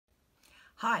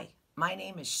Hi, my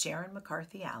name is Sharon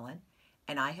McCarthy Allen,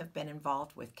 and I have been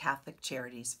involved with Catholic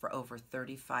Charities for over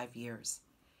 35 years.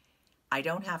 I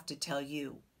don't have to tell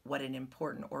you what an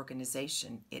important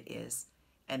organization it is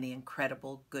and the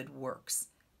incredible good works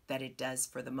that it does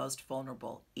for the most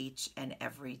vulnerable each and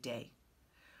every day.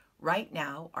 Right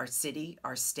now, our city,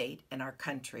 our state, and our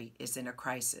country is in a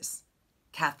crisis.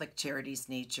 Catholic Charities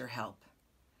needs your help.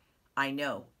 I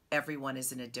know everyone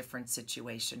is in a different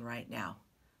situation right now,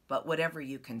 but whatever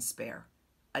you can spare,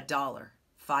 $1,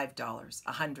 $5,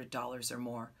 $100 or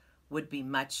more, would be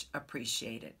much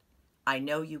appreciated. I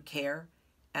know you care,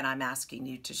 and I'm asking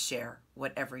you to share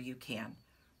whatever you can.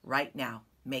 Right now,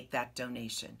 make that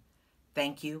donation.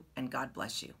 Thank you, and God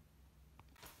bless you.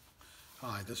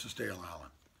 Hi, this is Dale Allen.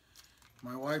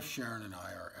 My wife Sharon and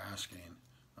I are asking,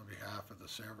 on behalf of the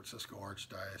San Francisco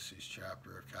Archdiocese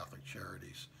Chapter of Catholic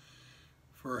Charities,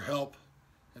 for help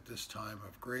at this time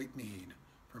of great need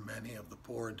for many of the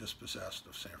poor and dispossessed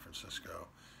of San Francisco,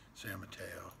 San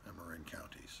Mateo, and Marin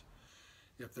counties.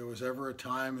 If there was ever a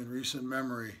time in recent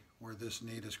memory where this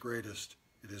need is greatest,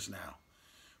 it is now.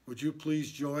 Would you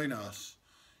please join us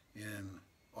in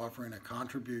offering a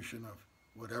contribution of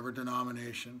whatever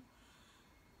denomination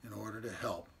in order to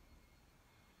help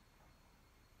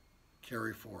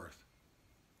carry forth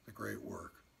the great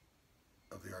work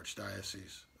of the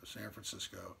Archdiocese of San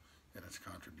Francisco and its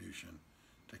contribution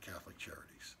to Catholic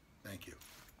Charities. Thank you.